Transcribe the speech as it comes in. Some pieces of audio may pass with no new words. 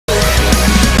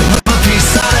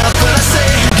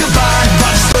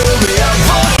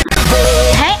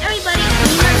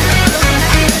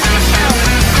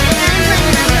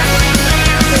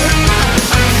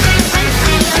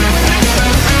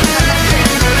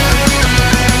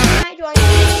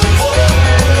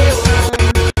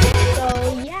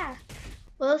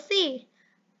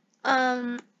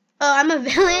Oh, I'm a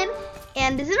villain,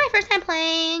 and this is my first time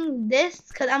playing this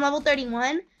because I'm level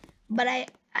 31, but I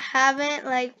haven't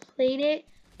like played it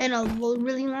in a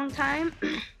really long time.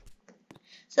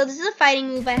 So this is a fighting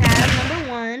move I have. Number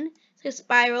 1, it's a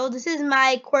spiral. This is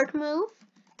my quirk move,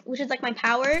 which is like my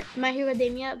power. My Hero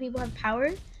Academia people have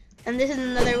powers, and this is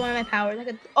another one of my powers.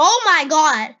 Oh my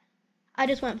god! I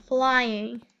just went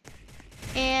flying.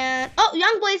 And oh,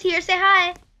 Young Boy's here. Say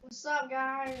hi. What's up,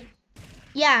 guys?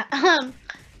 Yeah.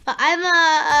 But I'm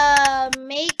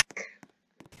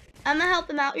gonna help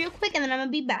him out real quick, and then I'm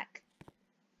gonna be back.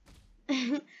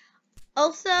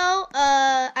 Also,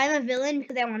 I'm a villain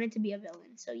because I wanted to be a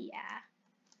villain. So yeah.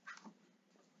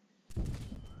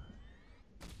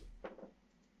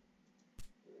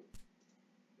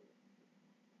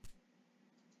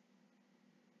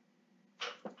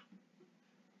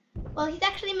 Well, he's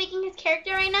actually making his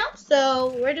character right now,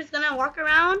 so we're just gonna walk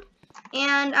around,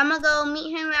 and I'm gonna go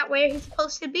meet him at where he's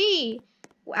supposed to be.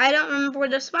 I don't remember where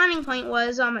the spawning point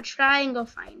was, so I'm gonna try and go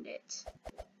find it.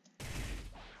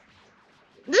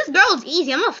 This girl's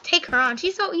easy. I'm gonna take her on.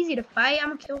 She's so easy to fight. I'm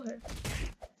gonna kill her.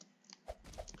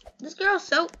 This girl's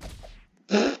so...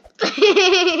 yeah.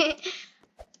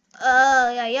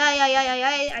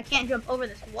 I can't jump over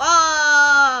this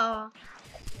wall.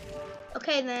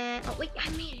 Okay, then. Oh, wait, I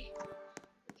made it.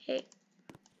 Okay.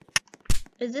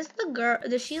 Is this the girl?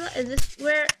 Is this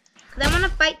where? Because I want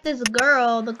to fight this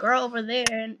girl, the girl over there,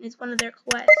 and it's one of their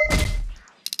quests.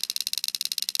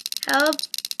 Help.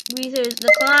 Research.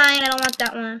 Decline. I don't want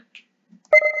that one.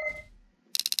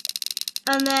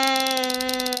 And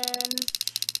then.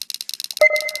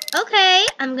 Okay.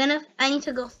 I need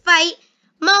to go fight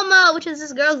Momo, which is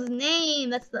this girl's name.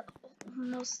 That's the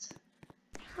most.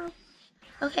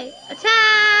 Okay.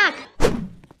 Attack!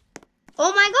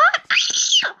 Oh my god!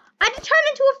 Ah! I just turned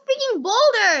into a freaking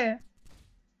boulder!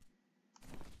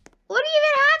 What do you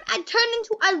even have?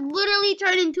 I literally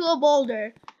turned into a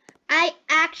boulder. I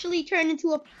actually turned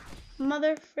into a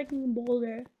mother freaking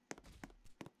boulder.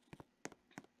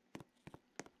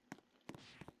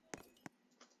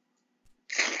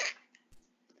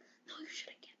 No, you should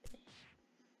have kept it.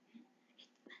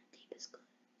 That tape is good.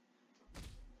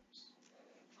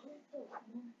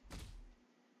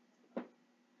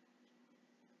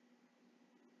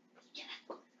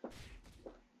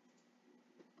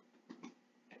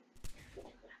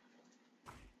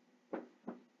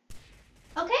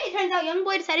 Okay, it turns out Young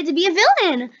Boy decided to be a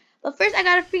villain. But first, I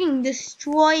gotta freaking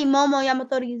destroy Momo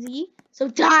Yamatori Z. So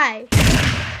die.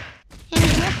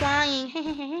 We're flying.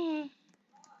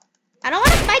 I don't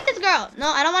want to fight this girl. No,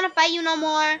 I don't want to fight you no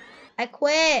more. I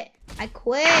quit. I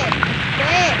quit. I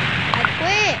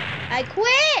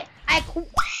quit.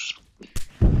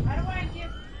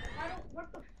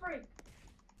 What the freak?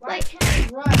 Why can't I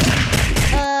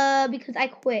run? Because I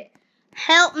quit.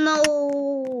 Help,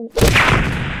 no.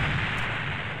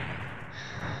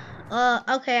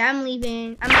 Okay, I'm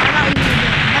leaving. I'm not leaving. I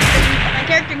have to leave my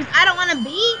character because I don't want to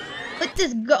be with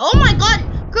this girl. Oh my god,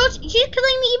 girl, she's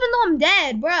killing me even though I'm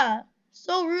dead, bruh.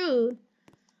 So rude.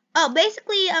 Oh,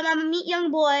 basically, I'm gonna meet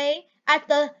Young Boy at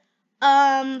the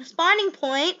spawning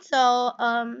point. So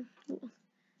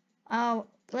I'll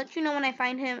let you know when I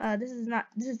find him. This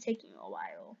is taking a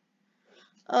while.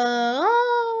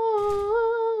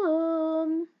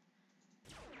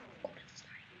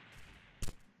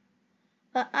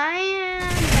 But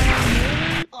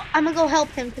I'm gonna go help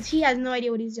him because he has no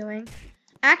idea what he's doing.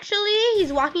 Actually,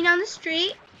 he's walking down the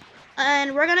street,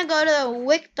 and we're gonna go to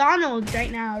McDonald's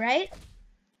right now, right?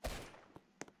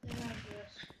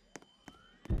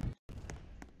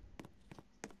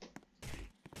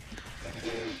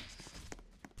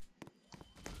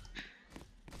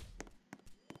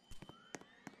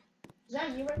 Is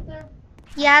that you right there?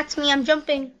 Yeah, it's me. I'm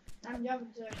jumping. I'm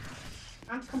jumping too.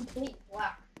 I'm complete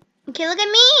black. Okay, look at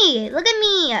me. Look at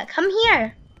me. Come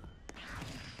here.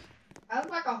 I look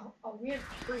like a weird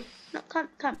freak. No,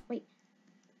 come. Wait.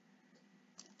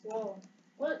 Whoa.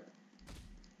 What?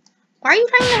 Why are you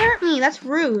trying to hurt me? That's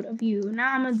rude of you.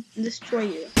 Now I'm gonna destroy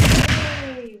you.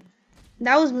 Hey.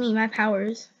 That was me. My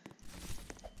powers.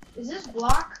 Is this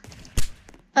block?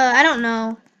 I don't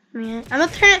know, man. I'm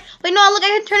gonna turn it. Wait, no. Look, I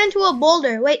can turn into a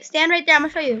boulder. Wait, stand right there. I'm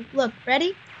gonna show you. Look,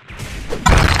 ready?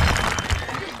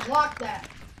 I just blocked that.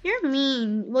 You're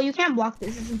mean. Well, you can't block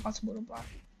this. It's impossible to block.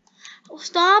 Oh,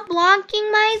 stop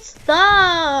blocking my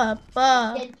stuff.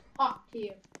 I didn't talk to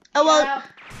you. Oh, well.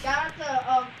 Shout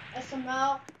out to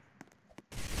SML.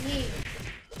 Me.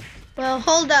 Well,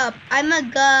 hold up. I'm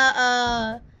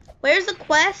gonna where's the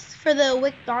quest for the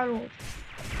McDonald's?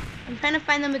 I'm trying to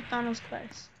find the McDonald's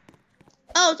quest.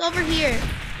 Oh, it's over here.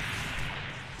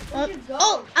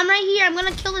 Oh, I'm right here. I'm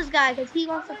gonna kill this guy because he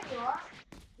wants to.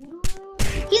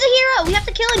 He's He's a hero. We have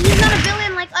to kill him. He's not a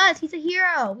villain like us. He's a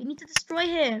hero. We need to destroy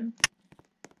him.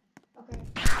 Okay.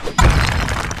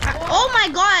 Oh my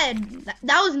god.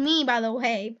 That was me, by the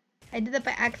way. I did that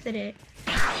by accident.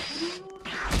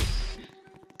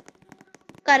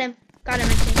 Got him. Got him,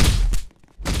 I think.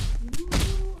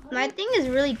 My thing is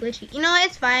really glitchy. You know what?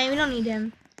 It's fine. We don't need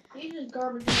him. He's just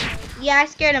garbage. Yeah, I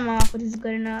scared him off, which is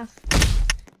good enough.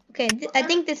 Okay, I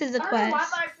think this is the I don't know why,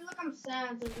 quest. but I feel like I'm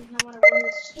sad because I want to wear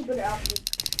this stupid outfit.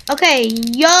 Okay,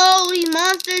 yo, these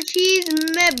monster cheese,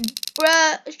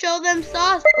 bruh, show them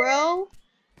sauce, bro.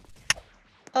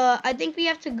 I think we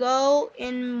have to go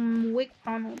in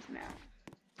McDonald's now.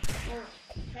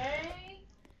 Okay.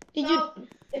 Did so, you?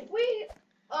 If we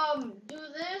do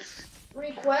this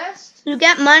request, You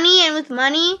get money, and with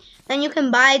money, then you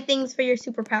can buy things for your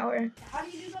superpower. how do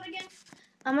you do that again?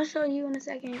 I'm gonna show you in a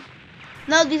second.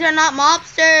 No, these are not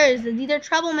mobsters. These are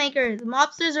troublemakers.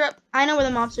 Mobsters are. I know where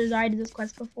the mobsters are. I did this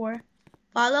quest before.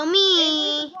 Follow Hey,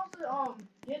 me. we supposed to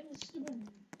get this stupid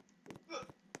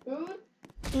food.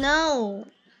 No.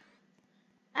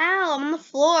 Ow! I'm on the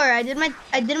floor. I did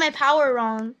my power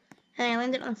wrong, and I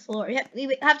landed on the floor.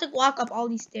 We have to walk up all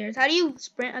these stairs. How do you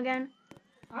sprint again?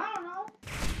 I don't know.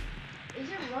 Is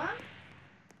it run?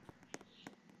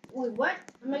 Wait, what?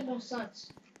 That makes no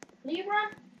sense. Can you run?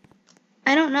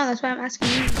 I don't know. That's why I'm asking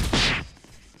you.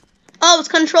 Oh, it's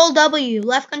Control W.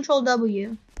 Left Control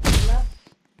W. Left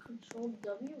Control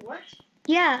W? What?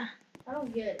 Yeah. I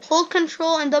don't get it. Hold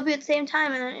Control and W at the same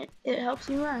time, and then it helps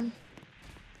you run.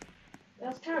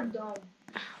 That's kind of dumb.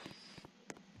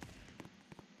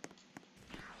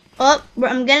 Oh,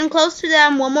 I'm getting close to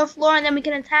them. One more floor, and then we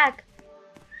can attack.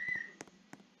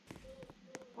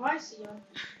 Oh, I see them.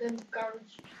 Them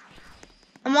garbage.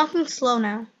 I'm walking slow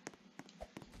now.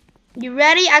 You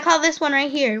ready? I call this one right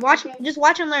here. Watch, Okay. Just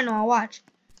watch and learn. I'll watch.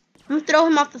 I'm gonna throw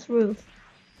him off this roof.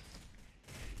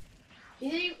 He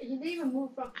didn't even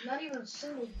move from, not even a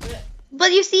single bit.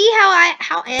 But you see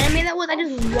how anime that was? I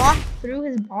just walked through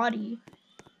his body.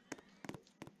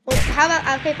 Well, how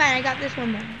about, okay, fine. I got this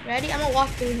one then. Ready? I'm gonna walk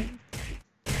through him.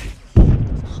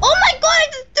 Oh my god! I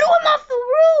just threw him off the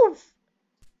roof.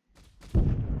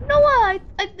 Noah,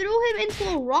 I threw him into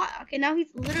a rock. Okay, now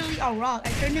he's literally a rock. I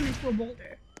turned him into a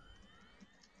boulder.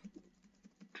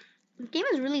 This game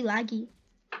is really laggy.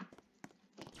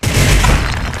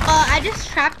 I just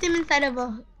trapped him inside of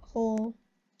a hole.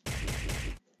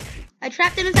 I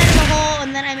trapped him inside of a hole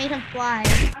and then I made him fly.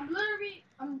 I'm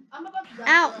about to die.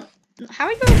 Ow. How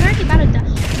are you already about to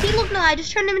die? See, look, no, I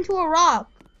just turned him into a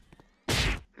rock.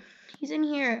 He's in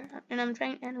here and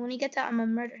and when he gets out, I'm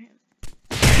gonna murder him.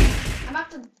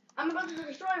 I'm about to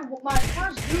destroy my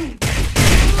first dude.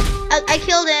 I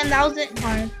killed him. That wasn't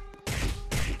hard.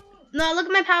 No, look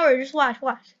at my power. Just watch.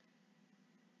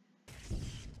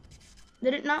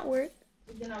 Did it not work?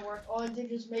 It did not work. All it did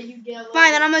just made you get a little.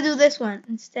 Fine, then I'm gonna do this one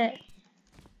instead.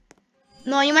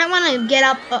 No, you might want to get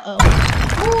up. Uh-oh.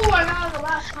 Ooh, I got out the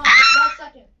last time. Last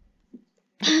second.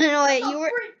 No, wait, you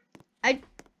were...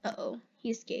 Uh-oh, he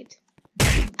escaped.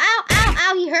 Ow, ow,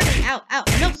 ow, he hurt me. Ow, ow.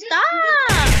 No, stop!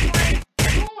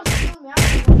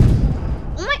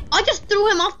 Oh my, I just threw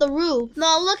him off the roof.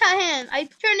 No, look at him. I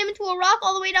turned him into a rock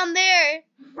all the way down there.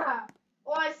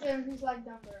 Oh, I see him. He's like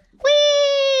down there. Whee!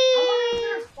 I wonder if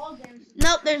there's fall damage.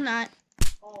 Nope, there's not.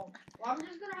 Oh, well, I'm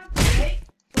just gonna have to wait.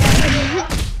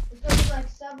 It's gonna be like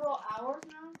several hours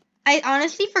now. I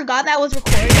honestly forgot that was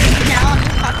recorded. Now I'm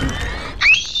just talking.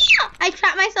 I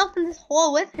trapped myself in this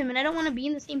hole with him, and I don't want to be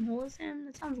in the same hole as him.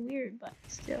 That sounds weird, but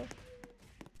still.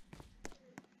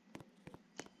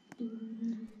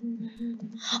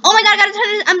 Oh my god,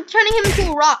 I'm turning him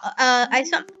into a rock.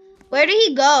 Where did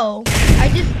he go?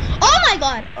 Oh my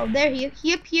god. Oh, there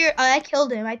he appeared. I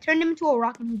killed him. I turned him into a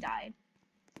rock and he died.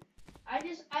 I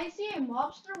see a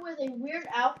mobster with a weird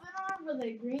outfit on with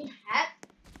a green hat.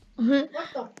 What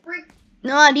the freak?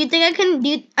 No, do you think I can,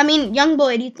 I mean, young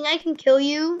boy, do you think I can kill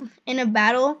you in a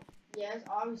battle? Yes,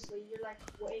 obviously. You're like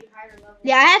way higher level.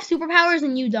 Yeah, I have superpowers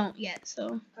and you don't yet,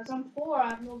 so. Because I'm poor, I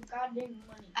have no goddamn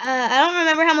money. I don't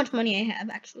remember how much money I have,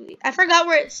 actually. I forgot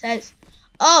where it says.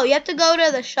 Oh, you have to go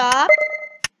to the shop.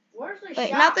 Where's the shop?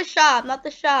 Wait, not the shop. Oh,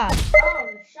 the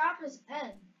shop is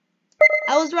N.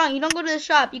 I was wrong. You don't go to the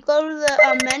shop. You go to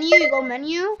the menu. You go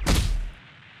menu.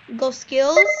 You go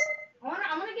skills.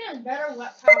 I'm gonna get a better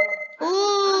wet power.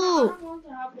 Ooh.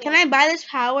 Can I buy this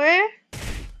power?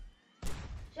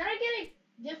 Should I get a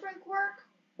different quirk?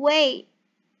 Wait.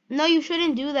 No, you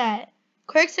shouldn't do that.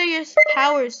 Quirks are your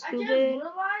powers, stupid. I just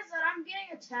realized that I'm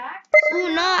getting attacked. Ooh,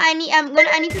 no, I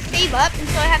need to save up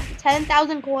until I have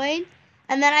 10,000 coins,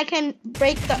 and then I can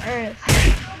break the earth.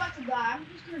 I'm about to die. I'm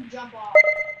just gonna jump off.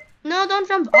 No, don't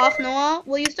jump off, Noah.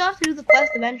 Well, you still have to do the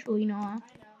quest eventually, Noah.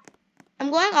 I know. I'm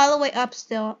going all the way up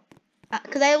still.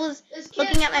 Because I was This kid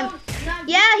looking at my...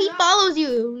 Yeah, he follows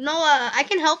you. Noah, I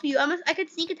can help you. I could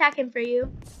sneak attack him for you.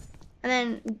 And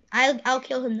then I'll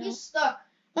kill him, though. He's stuck.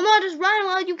 Well, Noah, just run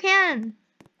while you can.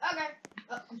 Okay.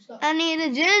 Oh, I'm stuck. I need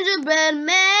a gingerbread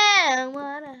man.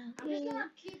 What I'm just gonna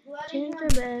keep letting him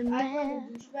gingerbread act like a man.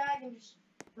 douchebag and just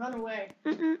run away.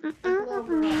 Oh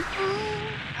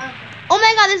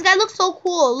Okay. my god, this guy looks so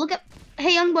cool. Look at...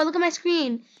 Hey, young boy, look at my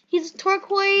screen. He's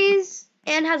turquoise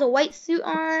and has a white suit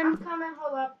on. I'm coming.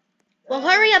 Hold up. Well,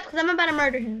 hurry up, because I'm about to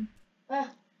murder him.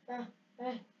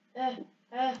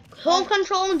 Hold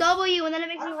control and W, and then it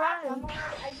makes you run.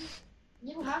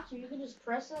 You don't have to. You can just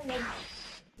press it and it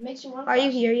makes you run. Are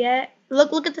you here yet?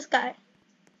 Look at this guy.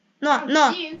 No. Oh,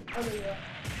 there you are.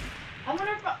 I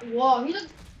wonder if whoa, he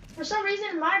looks, for some reason,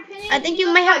 in my opinion, I think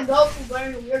you might have... Goku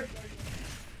wearing a weird version.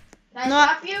 Can I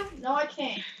slap you? No, I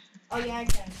can't. Oh, yeah, I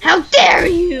can. How dare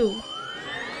you!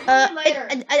 Later.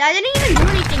 I didn't even do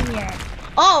anything yet.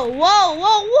 Oh, whoa,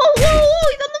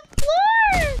 he's on the floor!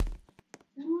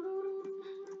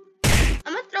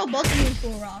 I'm gonna throw both of you into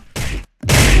a rock.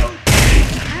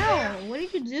 Ow, what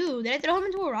did you do? Did I throw him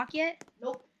into a rock yet?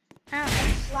 Nope. Ow.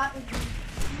 Slapping you.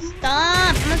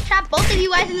 Stop! I'm gonna trap both of you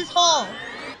guys in this hole.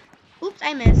 Oops,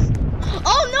 I missed.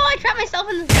 Oh no, I trapped myself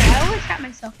in this hole. I always trap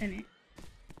myself in it.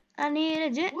 I need a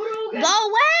Go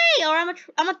away, or I'm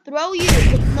gonna throw you.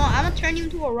 No, I'm gonna turn you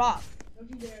into a rock. Don't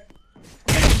you dare.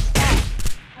 Stop.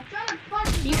 I'm trying to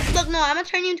punch you. Look, no, I'm gonna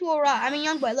turn you into a rock. I mean,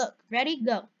 young boy, look. Ready?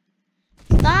 Go.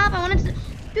 Stop, I wanted to...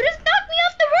 You just knocked me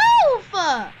off the roof!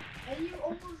 And you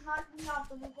almost knocked me off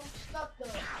the roof. I'm stuck,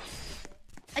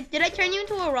 though. Did I turn you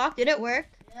into a rock? Did it work?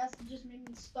 Yes, it just made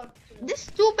me stuck, too. This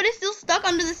stupid is still stuck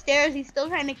under the stairs. He's still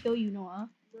trying to kill you, Noah.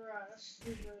 Bruh, that's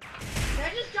stupid. Can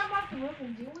I just jump off the roof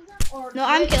and deal with him? Or No,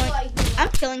 I'm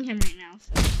killing him right now.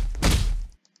 So.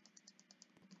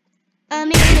 I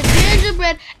need a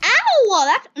gingerbread. Ow!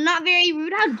 That's not very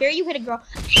rude. How dare you hit a girl?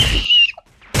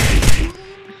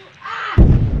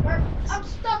 I'm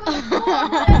stuck on the floor.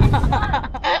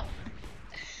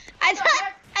 I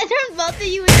turned both of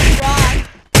you into rocks.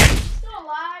 He's still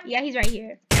alive? Yeah, he's right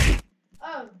here.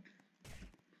 Oh.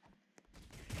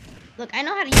 Look, I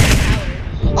know how to use the power.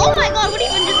 Oh my god, what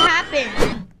even just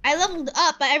happened? I leveled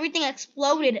up, but everything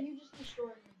exploded. You just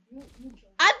destroyed me. You killed me.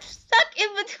 I'm stuck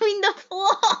in between the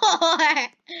floor.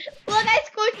 Look, I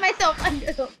squished myself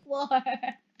under the floor.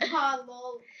 Ah,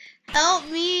 lol. Help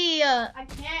me. I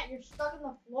can't. You're stuck in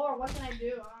the floor. What can I do?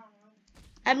 I don't know.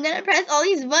 I'm gonna press all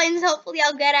these buttons. Hopefully,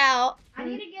 I'll get out. I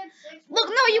need to get 6 Look,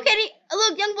 no, you can't.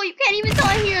 Look, young boy, you can't even tell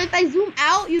I'm here. If I zoom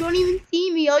out, you don't even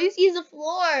see me. All you see is the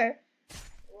floor.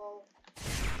 Well,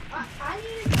 I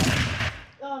need to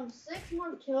get 6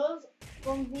 more kills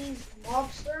from these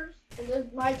mobsters. So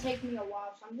this might take me a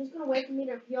while. So I'm just gonna wait for me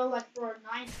to heal like for a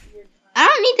 9th year time. I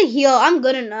don't need to heal. I'm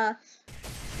good enough.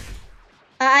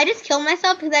 I just killed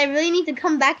myself because I really need to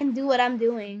come back and do what I'm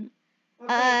doing.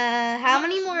 Okay. How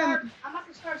many more? I'm about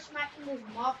to start smacking this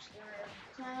mobster.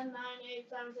 10, 9, 8,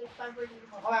 7, 6, 5, 4, 3, 2,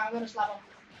 1. Alright, I'm gonna slap him.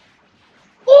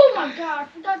 Oh my god, I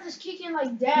forgot this kicking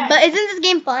like that. But isn't this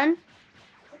game fun?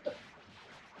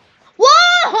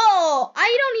 Whoa!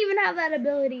 I don't even have that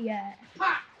ability yet.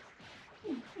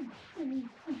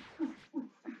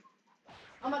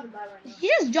 I'm about to die right now. He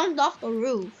just jumped off the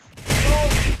roof.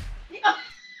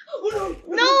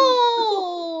 No!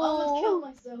 I almost killed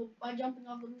myself by jumping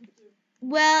off the roof too.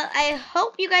 Well, I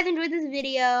hope you guys enjoyed this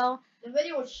video. The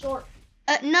video was short.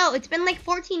 No, it's been like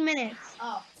 14 minutes.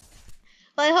 Oh.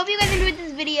 Well, I hope you guys enjoyed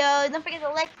this video. Don't forget to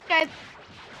like, subscribe,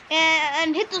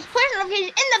 and hit those push notifications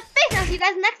in the face. I'll see you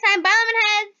guys next time. Bye, lemon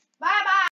heads. Bye bye.